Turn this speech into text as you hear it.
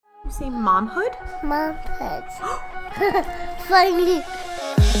You say momhood? Momhood. Funny.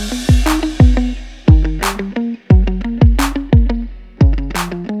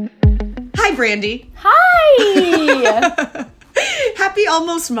 Hi, Brandy. Hi! Happy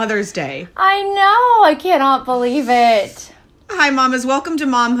almost Mother's Day. I know. I cannot believe it. Hi, mamas. Welcome to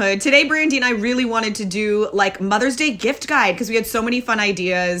Momhood. Today, Brandy and I really wanted to do like Mother's Day gift guide because we had so many fun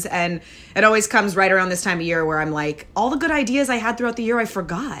ideas, and it always comes right around this time of year where I'm like, all the good ideas I had throughout the year, I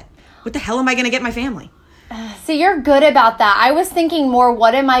forgot. What the hell am I going to get my family? See, you're good about that. I was thinking more,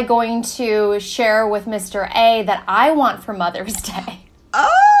 what am I going to share with Mr. A that I want for Mother's Day?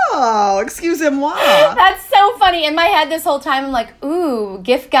 Oh, excusez-moi. That's so funny. In my head this whole time, I'm like, ooh,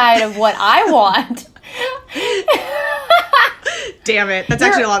 gift guide of what I want. Damn it. That's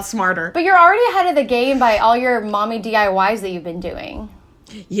actually a lot smarter. But you're already ahead of the game by all your mommy DIYs that you've been doing.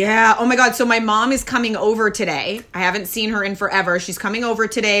 Yeah. Oh my God. So my mom is coming over today. I haven't seen her in forever. She's coming over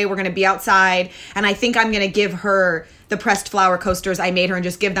today. We're going to be outside. And I think I'm going to give her the pressed flower coasters I made her and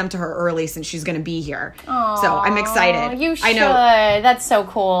just give them to her early since she's going to be here. Aww, so I'm excited. You should. I know. That's so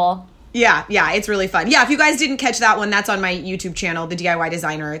cool. Yeah, it's really fun. Yeah, if you guys didn't catch that one, that's on my YouTube channel, The DIY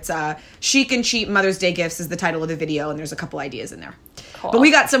Designer. It's Chic and Cheap Mother's Day Gifts is the title of the video, and there's a couple ideas in there. Cool. But we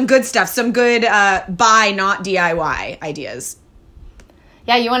got some good stuff, some good buy, not DIY ideas.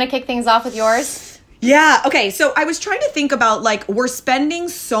 Yeah, you want to kick things off with yours? Yeah, okay, so I was trying to think about, like, we're spending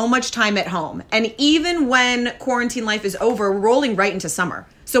so much time at home, and even when quarantine life is over, we're rolling right into summer.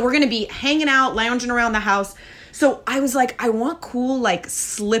 So we're going to be hanging out, lounging around the house. So I was like, I want cool, like,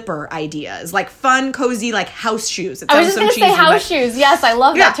 slipper ideas, like fun, cozy, like house shoes. I was just going to say house shoes. Yes, I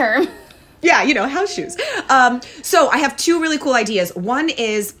love that term. Yeah, house shoes. So I have two really cool ideas. One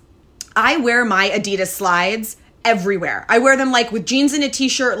is I wear my Adidas slides everywhere. I wear them like with jeans and a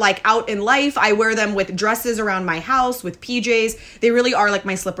t-shirt, like out in life. I wear them with dresses around my house, with PJs. They really are like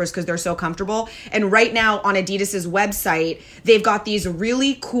my slippers because they're so comfortable. And right now on Adidas's website, they've got these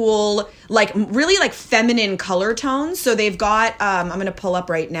really cool, like really like feminine color tones. So they've got, I'm going to pull up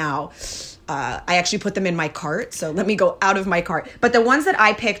right now. I actually put them in my cart, so let me go out of my cart. But the ones that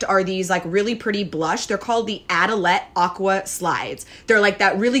I picked are these like really pretty blush. They're called the Adalette Aqua Slides. They're like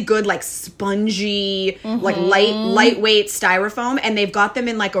that really good, like spongy, like lightweight styrofoam. And they've got them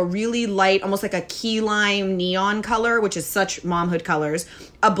in like a really light, almost like a key lime neon color, which is such momhood colors.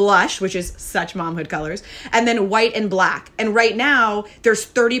 A blush, which is such momhood colors. And then white and black. And right now, there's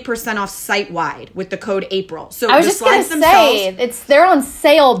 30% off site-wide with the code April. So I was just going to say, they're on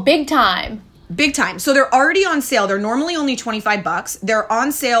sale big time. Big time. So they're already on sale. They're normally only $25. They're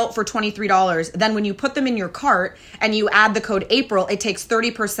on sale for $23. Then when you put them in your cart and you add the code April, it takes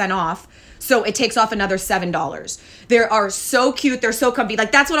 30% off. So it takes off another $7. They are so cute. They're so comfy.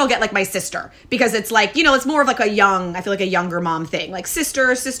 Like that's what I'll get like my sister because it's like, it's more of like I feel like a younger mom thing. Like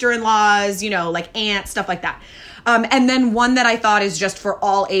sister-in-laws, like aunt, stuff like that. And then one that I thought is just for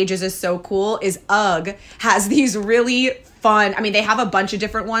all ages is so cool is UGG has these really fun. I mean, they have a bunch of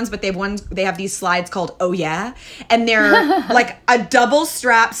different ones, but they have these slides called Oh Yeah, and they're like a double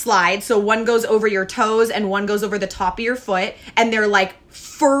strap slide. So one goes over your toes and one goes over the top of your foot, and they're like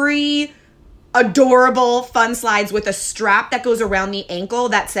furry, adorable, fun slides with a strap that goes around the ankle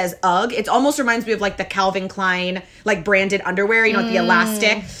that says UGG. It almost reminds me of like the Calvin Klein like branded underwear, with the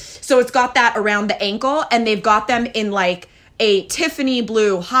elastic. So it's got that around the ankle, and they've got them in like a Tiffany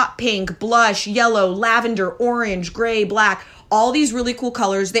blue, hot pink, blush, yellow, lavender, orange, gray, black, all these really cool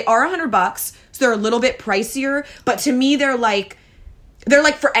colors. They are $100, so they're a little bit pricier, but to me, they're like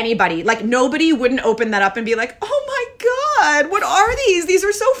for anybody. Like nobody wouldn't open that up and be like, oh my God, what are these? These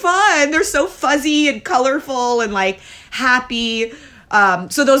are so fun. They're so fuzzy and colorful and like happy.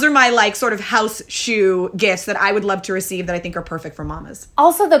 So those are my like sort of house shoe gifts that I would love to receive that I think are perfect for mamas.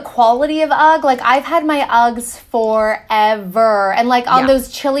 Also the quality of UGG, like I've had my Uggs forever. And like on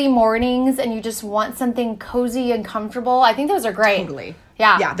those chilly mornings and you just want something cozy and comfortable, I think those are great. Totally.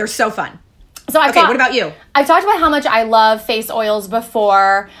 Yeah. Yeah, they're so fun. So what about you? I've talked about how much I love face oils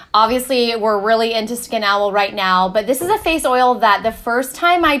before. Obviously, we're really into Skin Owl right now, but this is a face oil that the first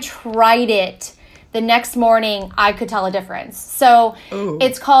time I tried it, the next morning, I could tell a difference. So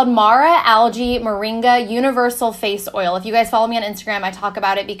It's called Mara Algae Moringa Universal Face Oil. If you guys follow me on Instagram, I talk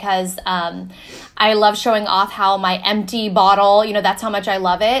about it because I love showing off how my empty bottle, that's how much I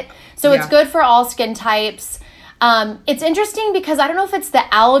love it. So It's good for all skin types. It's interesting because I don't know if it's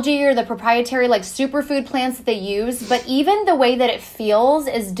the algae or the proprietary like superfood plants that they use, but even the way that it feels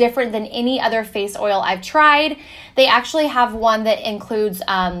is different than any other face oil I've tried. They actually have one that includes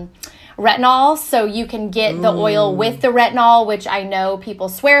retinol, so you can get the oil with the retinol, which I know people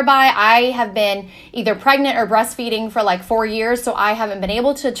swear by. I have been either pregnant or breastfeeding for like 4 years, so I haven't been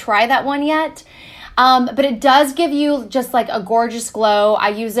able to try that one yet. But it does give you just like a gorgeous glow. I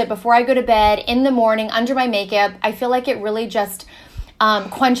use it before I go to bed, in the morning, under my makeup. I feel like it really just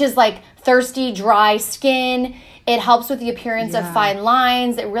quenches like thirsty, dry skin. It helps with the appearance of fine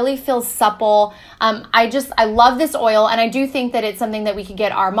lines. It really feels supple. I love this oil, and I do think that it's something that we could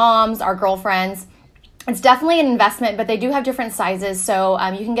get our moms, our girlfriends. It's definitely an investment, but they do have different sizes. So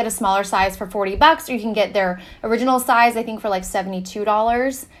you can get a smaller size for $40, or you can get their original size, I think, for like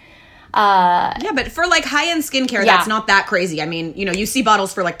 $72. Yeah, but for like high-end skincare, that's not that crazy. I mean, you see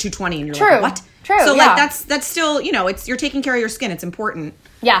bottles for like $220 and you're like, what? True. So like that's still, you're taking care of your skin. It's important.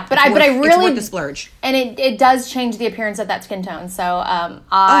 Yeah, but I really, it's worth the splurge. And it does change the appearance of that skin tone. So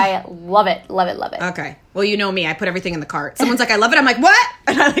I love it. Okay. Well, you know me. I put everything in the cart. Someone's like, I love it. I'm like, what?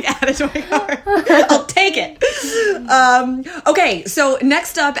 And I like add it to my cart. I'll take it. Okay. So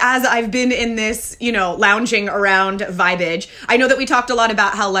next up, as I've been in this, lounging around vibage, I know that we talked a lot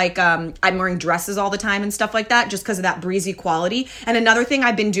about how like I'm wearing dresses all the time and stuff like that, just because of that breezy quality. And another thing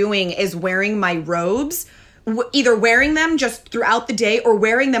I've been doing is wearing my robes. Either wearing them just throughout the day or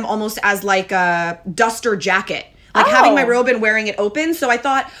wearing them almost as like a duster jacket. Like having my robe and wearing it open. So I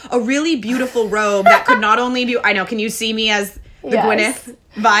thought a really beautiful robe that could not only be, I know, can you see me as the Gwyneth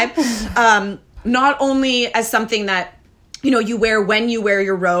vibe? Not only as something that, you wear when you wear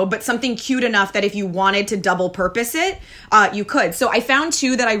your robe, but something cute enough that if you wanted to double purpose it, you could. So I found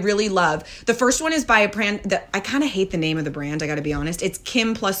two that I really love. The first one is by a brand that I kind of hate the name of the brand, I got to be honest. It's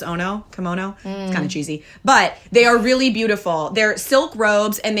Kim plus Ono, Kimono. It's kind of cheesy, but they are really beautiful. They're silk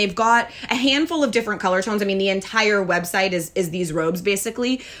robes and they've got a handful of different color tones. I mean, the entire website is these robes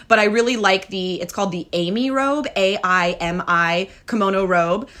basically, but I really like it's called the Amy robe, AIMI kimono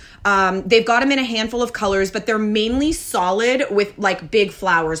robe. They've got them in a handful of colors, but they're mainly solid with like big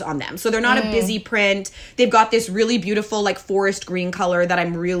flowers on them. So they're not a busy print. They've got this really beautiful like forest green color that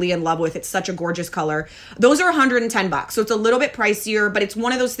I'm really in love with. It's such a gorgeous color. Those are $110. So it's a little bit pricier, but it's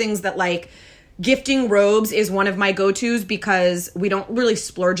one of those things that like gifting robes is one of my go-tos because we don't really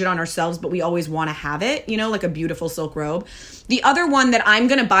splurge it on ourselves, but we always want to have it, like a beautiful silk robe. The other one that I'm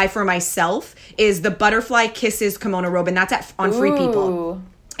going to buy for myself is the Butterfly Kisses kimono robe, and that's on Free People.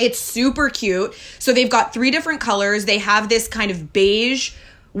 It's super cute. So they've got 3 different colors. They have this kind of beige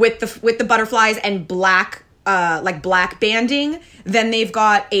with the butterflies and black, like black banding. Then they've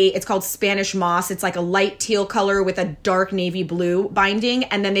got it's called Spanish Moss. It's like a light teal color with a dark navy blue binding.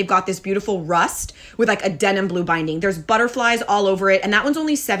 And then they've got this beautiful rust with like a denim blue binding. There's butterflies all over it. And that one's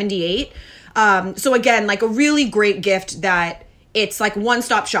only $78. So again, like a really great gift that it's like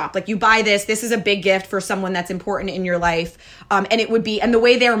one-stop shop. Like you buy this is a big gift for someone that's important in your life. And it would be, and the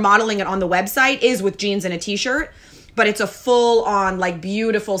way they're modeling it on the website is with jeans and a t-shirt, but it's a full-on like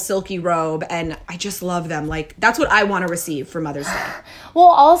beautiful silky robe. And I just love them. Like that's what I want to receive for Mother's Day. Well,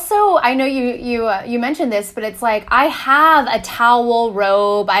 also, I know you mentioned this, but it's like I have a towel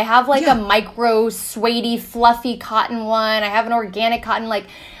robe. I have like a micro suede fluffy cotton one. I have an organic cotton, like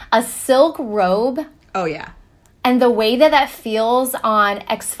a silk robe. Oh yeah. And the way that feels on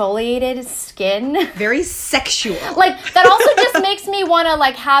exfoliated skin. Very sexual. Like, that also just makes me want to,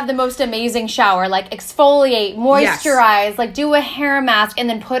 like, have the most amazing shower. Like, exfoliate, moisturize, like, do a hair mask, and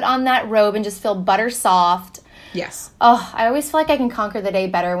then put on that robe and just feel butter soft. Yes. Oh, I always feel like I can conquer the day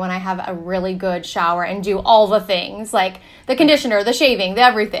better when I have a really good shower and do all the things. Like, the conditioner, the shaving, the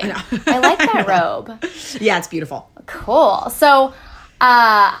everything. I like that robe. Yeah, it's beautiful. Cool. So,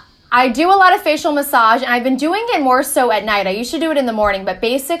 I do a lot of facial massage, and I've been doing it more so at night. I used to do it in the morning, but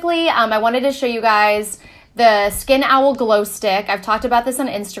basically, I wanted to show you guys the Skin Owl Glow Stick. I've talked about this on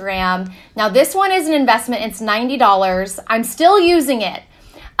Instagram. Now, this one is an investment. It's $90. I'm still using it.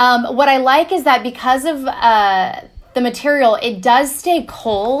 What I like is that because of the material, it does stay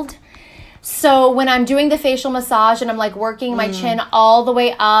cold. So when I'm doing the facial massage and I'm like working my chin all the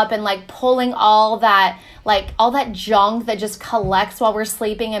way up and like pulling all that junk that just collects while we're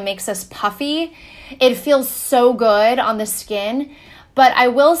sleeping and makes us puffy, it feels so good on the skin. But I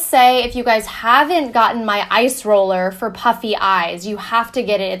will say, if you guys haven't gotten my ice roller for puffy eyes, you have to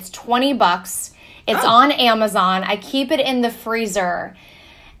get it. It's $20. It's on Amazon. I keep it in the freezer.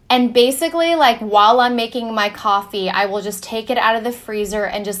 And basically, like, while I'm making my coffee, I will just take it out of the freezer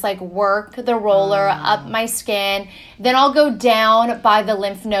and just, like, work the roller up my skin. Then I'll go down by the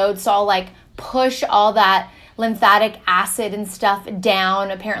lymph nodes. So I'll, like, push all that lymphatic acid and stuff down.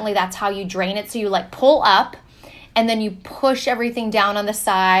 Apparently, that's how you drain it. So you, like, pull up, and then you push everything down on the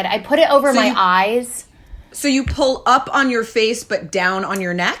side. I put it over my eyes. So you pull up on your face, but down on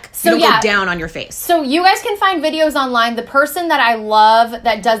your neck? So you don't go down on your face. So you guys can find videos online. The person that I love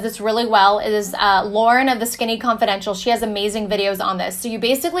that does this really well is Lauren of the Skinny Confidential. She has amazing videos on this. So you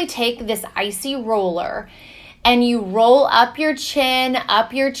basically take this icy roller and you roll up your chin,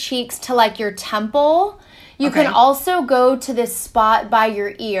 up your cheeks to like your temple. You can also go to this spot by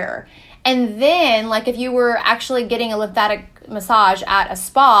your ear. And then, like if you were actually getting a lymphatic massage at a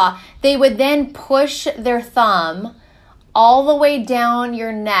spa, they would then push their thumb all the way down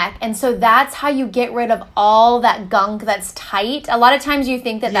your neck. And so that's how you get rid of all that gunk that's tight. A lot of times you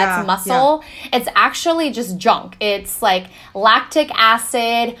think that that's muscle. Yeah. It's actually just junk. It's like lactic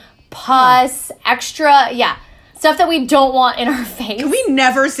acid, pus, extra, stuff that we don't want in our face. Can we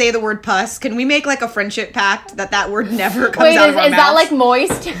never say the word pus? Can we make like a friendship pact that word never comes out of our mouths? Is that like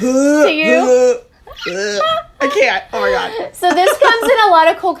moist to you? I can't. Oh my God. So this comes in a lot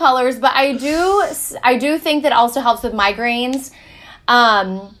of cool colors, but I do think that also helps with migraines.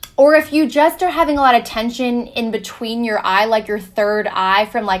 Or if you just are having a lot of tension in between your eye, like your third eye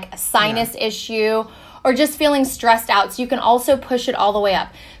from like a sinus issue, or just feeling stressed out. So you can also push it all the way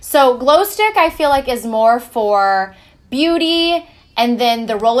up. So Glow Stick, I feel like, is more for beauty, and then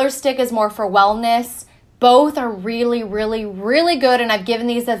the roller stick is more for wellness. Both are really, really, really good, and I've given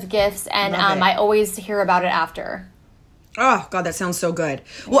these as gifts, and I always hear about it after. Oh, God, that sounds so good.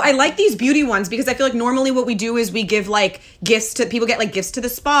 Well, I like these beauty ones because I feel like normally what we do is we give like gifts to people, get like gifts to the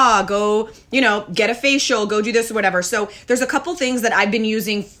spa, go, get a facial, go do this or whatever. So there's a couple things that I've been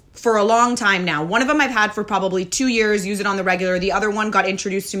using for a long time now. One of them I've had for probably 2 years, use it on the regular. The other one got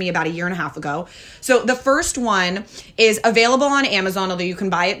introduced to me about 1.5 years ago. So the first one is available on Amazon, although you can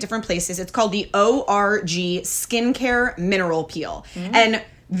buy it different places. It's called the ORG Skincare Mineral Peel. And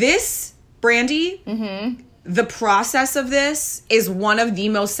this, Brandy, the process of this is one of the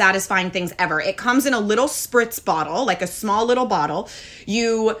most satisfying things ever. It comes in a little spritz bottle, like a small little bottle.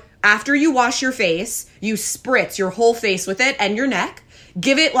 After you wash your face, you spritz your whole face with it and your neck.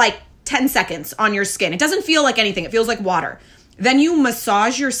 Give it like 10 seconds on your skin. It doesn't feel like anything. It feels like water. Then you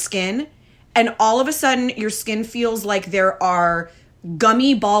massage your skin, and all of a sudden your skin feels like there are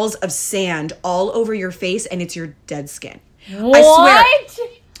gummy balls of sand all over your face, and it's your dead skin. What? I swear.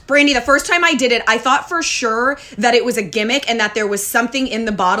 Brandy, the first time I did it, I thought for sure that it was a gimmick and that there was something in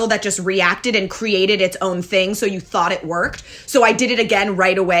the bottle that just reacted and created its own thing, so you thought it worked. So I did it again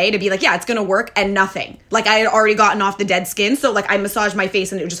right away to be like, yeah, it's gonna work, and nothing. Like, I had already gotten off the dead skin, so like I massaged my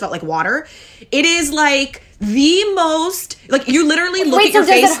face and it just felt like water. It is like the most, like you literally look at your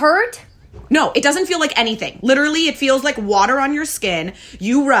face. Wait, so does it hurt? No, it doesn't feel like anything. Literally, it feels like water on your skin.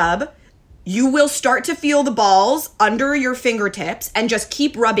 You rub. You will start to feel the balls under your fingertips, and just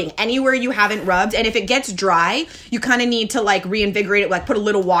keep rubbing anywhere you haven't rubbed. And if it gets dry, you kind of need to like reinvigorate it, like put a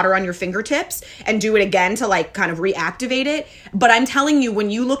little water on your fingertips and do it again to like kind of reactivate it. But I'm telling you,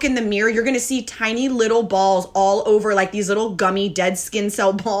 when you look in the mirror, you're going to see tiny little balls all over, like these little gummy dead skin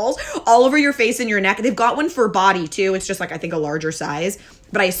cell balls all over your face and your neck. They've got one for body too. It's just like, I think, a larger size,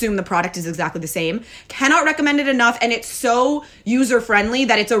 but I assume the product is exactly the same. Cannot recommend it enough, and it's so user-friendly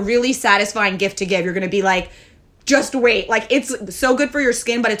that it's a really satisfying gift to give. You're going to be like, just wait. Like, it's so good for your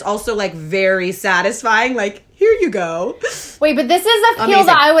skin, but it's also like very satisfying. Like, here you go. Wait, but this is a peel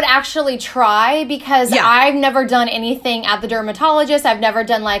that I would actually try because I've never done anything at the dermatologist. I've never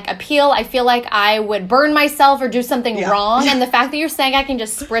done like a peel. I feel like I would burn myself or do something wrong. And the fact that you're saying I can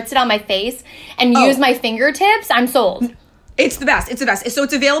just spritz it on my face and use my fingertips, I'm sold. It's the best. It's the best. So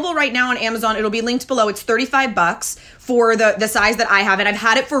it's available right now on Amazon. It'll be linked below. It's $35 for the size that I have, and I've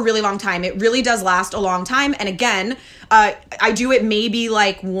had it for a really long time. It really does last a long time. And again, I do it maybe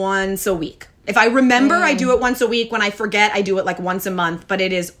like once a week. If I remember, I do it once a week. When I forget, I do it like once a month, but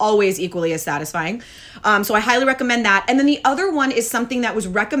it is always equally as satisfying. So I highly recommend that. And then the other one is something that was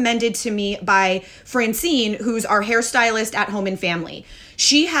recommended to me by Francine, who's our hairstylist at Home and Family.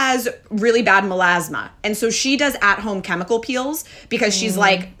 She has really bad melasma, and so she does at-home chemical peels because she's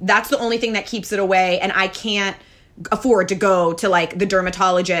like, that's the only thing that keeps it away, and I can't afford to go to like the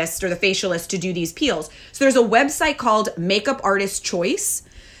dermatologist or the facialist to do these peels. So there's a website called Makeup Artist Choice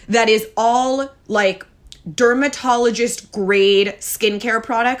that is all like dermatologist grade skincare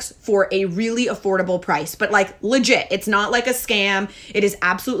products for a really affordable price, but like legit. It's not like a scam. It is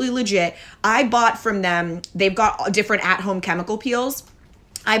absolutely legit. I bought from them. They've got different at-home chemical peels.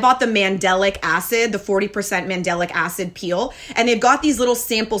 I bought the Mandelic Acid, the 40% Mandelic Acid peel, and they've got these little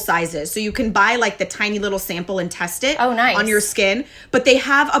sample sizes. So you can buy like the tiny little sample and test it on your skin. But they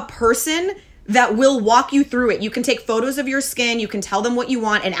have a person that will walk you through it. You can take photos of your skin. You can tell them what you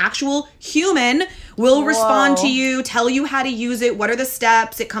want. An actual human will respond to you, tell you how to use it. What are the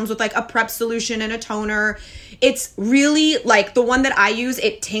steps? It comes with like a prep solution and a toner. It's really like the one that I use,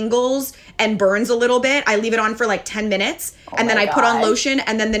 it tingles and burns a little bit. I leave it on for like 10 minutes and then I put on lotion,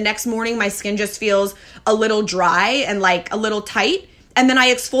 and then the next morning my skin just feels a little dry and like a little tight. And then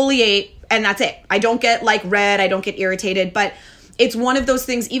I exfoliate and that's it. I don't get like red. I don't get irritated, but it's one of those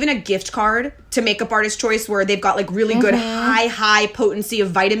things, even a gift card to Makeup Artist Choice where they've got like really good high potency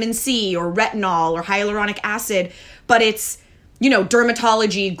of vitamin C or retinol or hyaluronic acid, but it's, you know,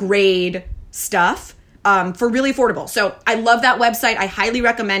 dermatology grade stuff for really affordable. So I love that website. I highly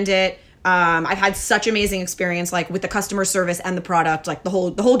recommend it. I've had such amazing experience like with the customer service and the product, like the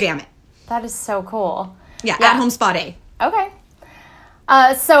whole gamut. That is so cool. Yeah. At Home Spa Day. Okay.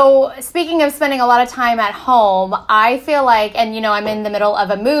 So speaking of spending a lot of time at home, I feel like, and you know, I'm in the middle of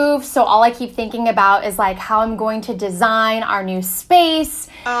a move, so all I keep thinking about is like how I'm going to design our new space.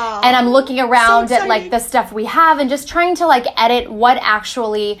 And I'm looking around at like the stuff we have and just trying to like edit what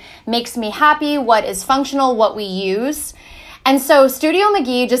actually makes me happy, what is functional, what we use. And so Studio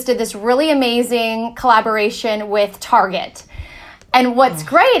McGee just did this really amazing collaboration with Target. And what's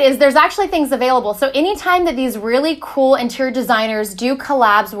great is there's actually things available. So anytime that these really cool interior designers do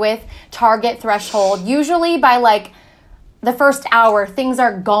collabs with Target Threshold, usually by like the first hour, things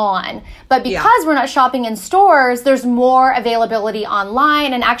are gone. But because we're not shopping in stores, there's more availability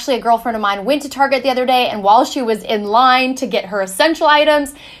online. And actually a girlfriend of mine went to Target the other day, and while she was in line to get her essential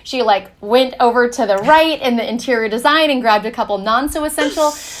items, she like went over to the right in the interior design and grabbed a couple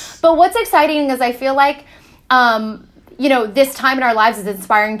non-so-essential. But what's exciting is I feel like, you know, this time in our lives is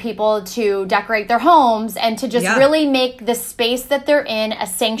inspiring people to decorate their homes and to just really make the space that they're in a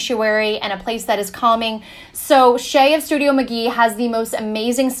sanctuary and a place that is calming. So Shay of Studio McGee has the most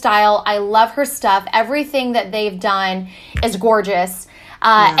amazing style. I love her stuff. Everything that they've done is gorgeous.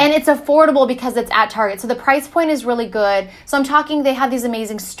 And it's affordable because it's at Target. So the price point is really good. So I'm talking, they have these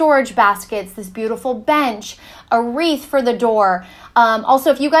amazing storage baskets, this beautiful bench, a wreath for the door. Also,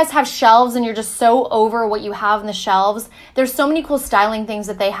 if you guys have shelves and you're just so over what you have in the shelves, there's so many cool styling things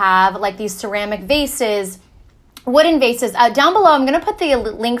that they have, like these ceramic vases, wooden vases. Down below, I'm going to put the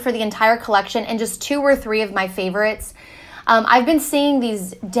link for the entire collection and just 2 or 3 of my favorites. I've been seeing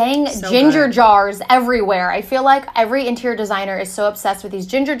these dang ginger jars everywhere. I feel like every interior designer is so obsessed with these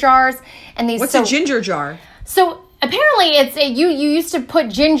ginger jars and these. What's a ginger jar? So apparently, it's you used to put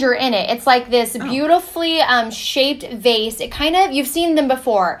ginger in it. It's like this beautifully shaped vase. It kind of, you've seen them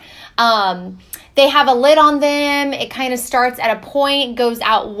before. They have a lid on them. It kind of starts at a point, goes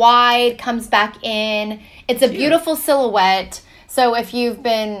out wide, comes back in. It's a beautiful silhouette. So if you've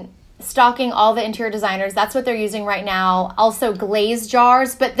been stalking all the interior designers, that's what they're using right now. Also glazed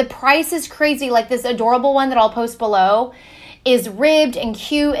jars, but the price is crazy. Like this adorable one that I'll post below is ribbed and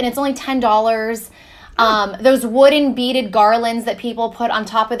cute, and it's only $10. Those wooden beaded garlands that people put on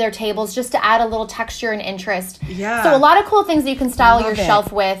top of their tables just to add a little texture and interest. Yeah. So a lot of cool things that you can style your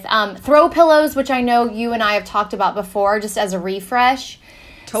shelf with. Throw pillows, which I know you and I have talked about before, just as a refresh.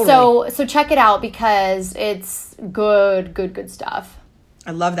 Totally. So check it out because it's good stuff.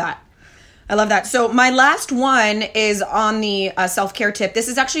 I love that. So my last one is on the self-care tip. This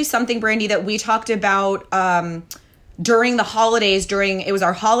is actually something, Brandy, that we talked about during the holidays. It was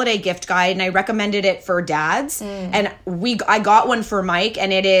our holiday gift guide, and I recommended it for dads. And I got one for Mike,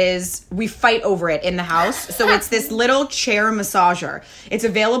 and we fight over it in the house. So it's this little chair massager. It's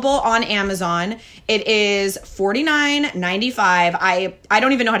available on Amazon. It is $49.95. I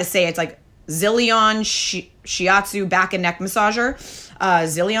don't even know how to say it. It's like Zillion Shiatsu back and neck massager.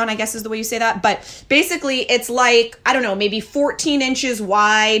 Zillion, I guess is the way you say that. But basically, it's like, I don't know, maybe 14 inches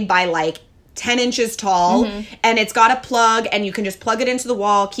wide by like 10 inches tall. And it's got a plug, and you can just plug it into the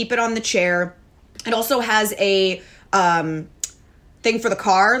wall, keep it on the chair. It also has a thing for the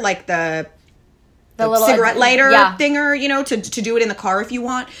car, like the little cigarette lighter thinger, you know, to do it in the car if you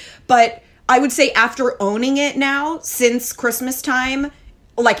want. But I would say after owning it now, since Christmas time,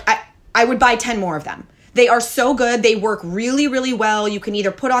 like I would buy 10 more of them. They are so good. They work really, really well. You can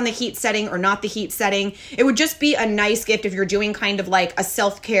either put on the heat setting or not the heat setting. It would just be a nice gift if you're doing kind of like a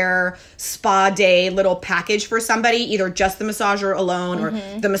self-care spa day little package for somebody, either just the massager alone or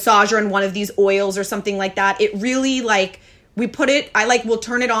the massager and one of these oils or something like that. It really like, we'll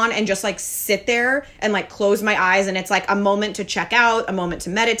turn it on and just like sit there and like close my eyes, and it's like a moment to check out, a moment to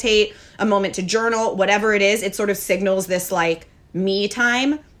meditate, a moment to journal, whatever it is. It sort of signals this like me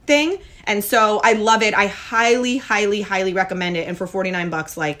time thing. And so I love it. I highly, highly, highly recommend it. And for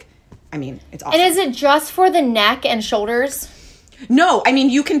 $49, like, I mean, it's awesome. And is it just for the neck and shoulders? No, I mean,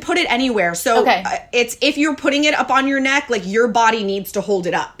 you can put it anywhere. So Okay. It's if you're putting it up on your neck, like your body needs to hold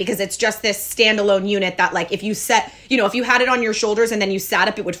it up because it's just this standalone unit that like if you set, if you had it on your shoulders and then you sat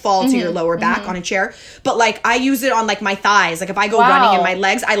up, it would fall to your lower back on a chair. But like I use it on like my thighs. Like if I go running in my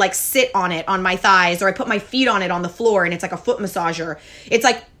legs, I like sit on it on my thighs or I put my feet on it on the floor and it's like a foot massager. It's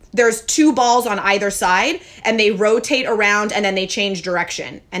like there's 2 balls on either side and they rotate around and then they change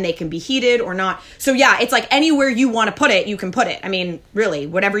direction and they can be heated or not. So yeah, it's like anywhere you want to put it, you can put it. I mean, really,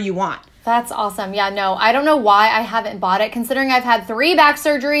 whatever you want. That's awesome. Yeah, no, I don't know why I haven't bought it, considering I've had 3 back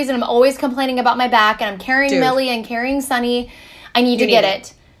surgeries and I'm always complaining about my back and I'm carrying Millie and carrying Sunny. I need to get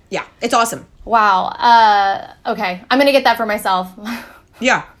it. Yeah, it's awesome. Wow. Okay, I'm going to get that for myself.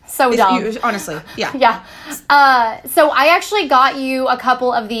 Yeah. So dumb. Honestly, yeah. Yeah. So I actually got you a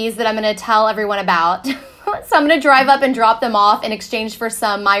couple of these that I'm going to tell everyone about. So I'm going to drive up and drop them off in exchange for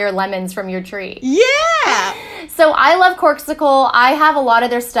some Meyer lemons from your tree. Yeah. So I love Corksicle. I have a lot of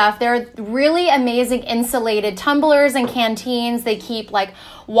their stuff. They're really amazing insulated tumblers and canteens. They keep like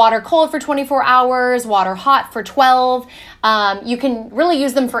water cold for 24 hours, water hot for 12. You can really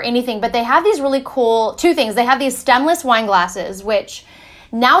use them for anything, but they have these really cool 2 things. They have these stemless wine glasses, which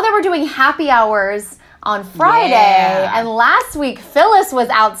now that we're doing happy hours on Friday and last week Phyllis was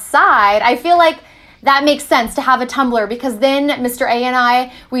outside, I feel like that makes sense to have a tumbler because then Mr. A and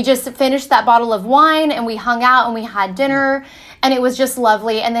I, we just finished that bottle of wine and we hung out and we had dinner and it was just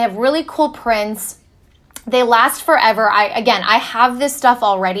lovely. And they have really cool prints. They last forever. I have this stuff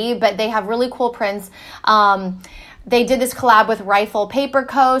already, but they have really cool prints. They did this collab with Rifle Paper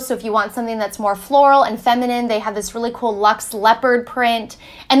Co. So if you want something that's more floral and feminine, they have this really cool luxe leopard print.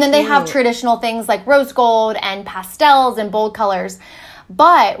 And then they have traditional things like rose gold and pastels and bold colors.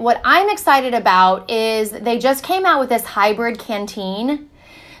 But what I'm excited about is they just came out with this hybrid canteen.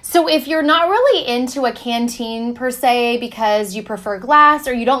 So if you're not really into a canteen per se because you prefer glass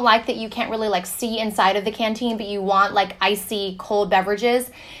or you don't like that you can't really like see inside of the canteen, but you want like icy cold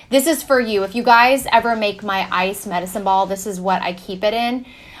beverages, this is for you. If you guys ever make my ice medicine ball, this is what I keep it in.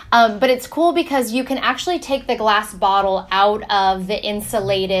 But it's cool because you can actually take the glass bottle out of the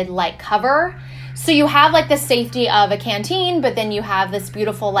insulated like cover. So you have like the safety of a canteen, but then you have this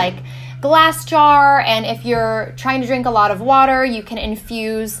beautiful like glass jar. And if you're trying to drink a lot of water, you can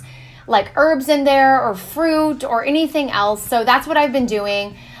infuse like herbs in there or fruit or anything else. So that's what I've been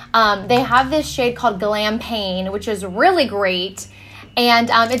doing. They have this shade called Glampagne, which is really great. And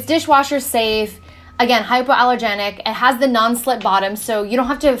it's dishwasher safe. Again, hypoallergenic. It has the non-slip bottom, so you don't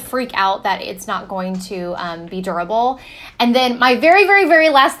have to freak out that it's not going to be durable. And then my very, very, very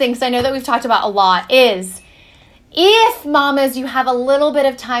last thing, because I know that we've talked about a lot, is if, mamas, you have a little bit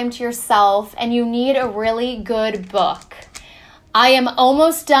of time to yourself and you need a really good book, I am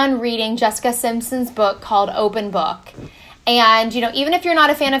almost done reading Jessica Simpson's book called Open Book. And, even if you're not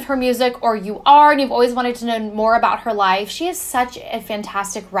a fan of her music or you are and you've always wanted to know more about her life, she is such a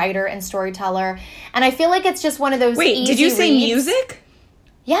fantastic writer and storyteller. And I feel like it's just one of those Wait, did you say reads. music?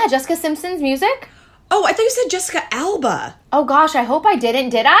 Yeah, Jessica Simpson's music. Oh, I thought you said Jessica Alba. Oh, gosh, I hope I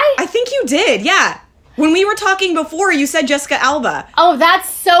didn't. Did I? I think you did, yeah. When we were talking before, you said Jessica Alba. Oh, that's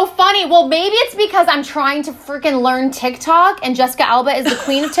so funny. Well, maybe it's because I'm trying to freaking learn TikTok and Jessica Alba is the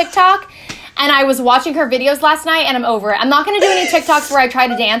queen of TikTok. And I was watching her videos last night and I'm over it. I'm not going to do any TikToks where I try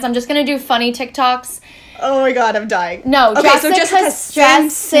to dance. I'm just going to do funny TikToks. Oh my God, I'm dying. No, okay, Jessica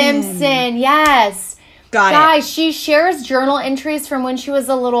Simpson. Yes. Got it. Guys, she shares journal entries from when she was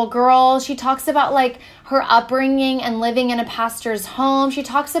a little girl. She talks about like her upbringing and living in a pastor's home. She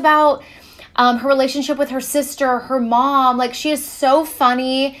talks about her relationship with her sister, her mom. Like, she is so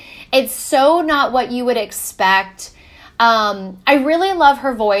funny. It's so not what you would expect. I really love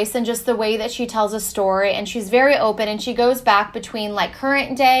her voice and just the way that she tells a story, and she's very open, and she goes back between like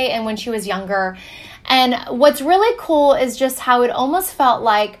current day and when she was younger. And what's really cool is just how it almost felt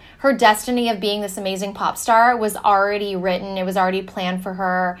like her destiny of being this amazing pop star was already written. It was already planned for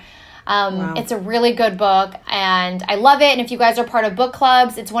her. Wow. It's a really good book and I love it. And if you guys are part of book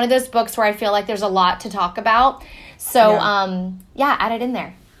clubs, it's one of those books where I feel like there's a lot to talk about. So, add it in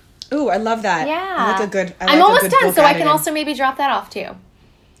there. Ooh, I love that. Yeah. I'm almost done, so I can also maybe drop that off too.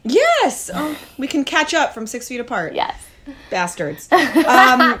 Yes. Oh, we can catch up from 6 feet apart. Yes. Bastards.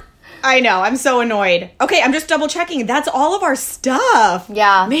 I know. I'm so annoyed. Okay, I'm just double checking. That's all of our stuff.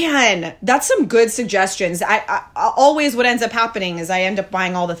 Yeah. Man, that's some good suggestions. I always what ends up happening is I end up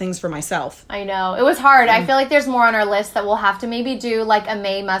buying all the things for myself. I know. It was hard. I feel like there's more on our list that we'll have to maybe do like a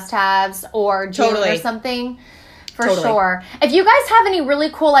May must-haves or June or something. For Totally. sure. If you guys have any really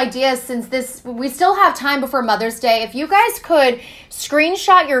cool ideas, since we still have time before Mother's Day, if you guys could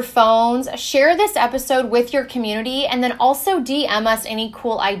screenshot your phones, share this episode with your community, and then also DM us any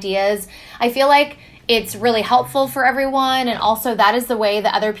cool ideas. I feel like it's really helpful for everyone, and also that is the way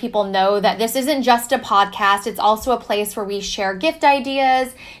that other people know that this isn't just a podcast. It's also a place where we share gift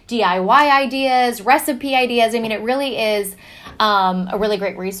ideas, DIY ideas, recipe ideas. I mean, it really is a really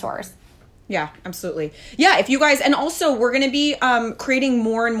great resource. Yeah, absolutely. Yeah, if you guys, and also we're going to be creating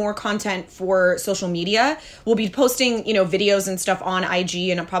more and more content for social media. We'll be posting, videos and stuff on IG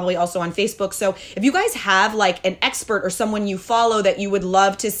and probably also on Facebook. So if you guys have like an expert or someone you follow that you would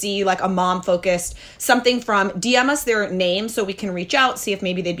love to see like a mom focused something from, DM us their name so we can reach out, see if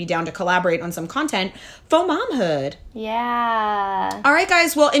maybe they'd be down to collaborate on some content for momhood. Yeah. All right,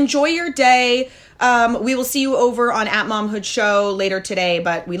 guys. Well, enjoy your day. We will see you over on @Momhood Show later today,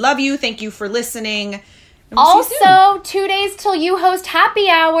 but we love you. Thank you for listening. And we'll see you soon. Also, 2 days till you host happy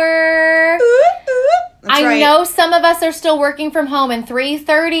hour. That's I right. know some of us are still working from home, and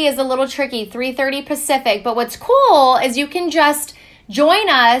 3:30 is a little tricky, 3:30 Pacific. But what's cool is you can just join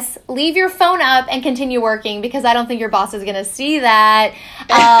us, leave your phone up, and continue working, because I don't think your boss is going to see that.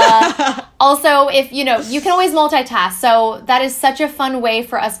 Also, if you can always multitask. So that is such a fun way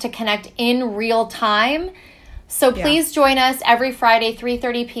for us to connect in real time. So please join us every Friday,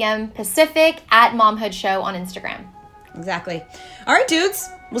 3:30 p.m. Pacific at Momhood Show on Instagram. Exactly. All right, dudes.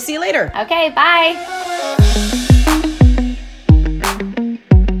 We'll see you later. Okay, bye.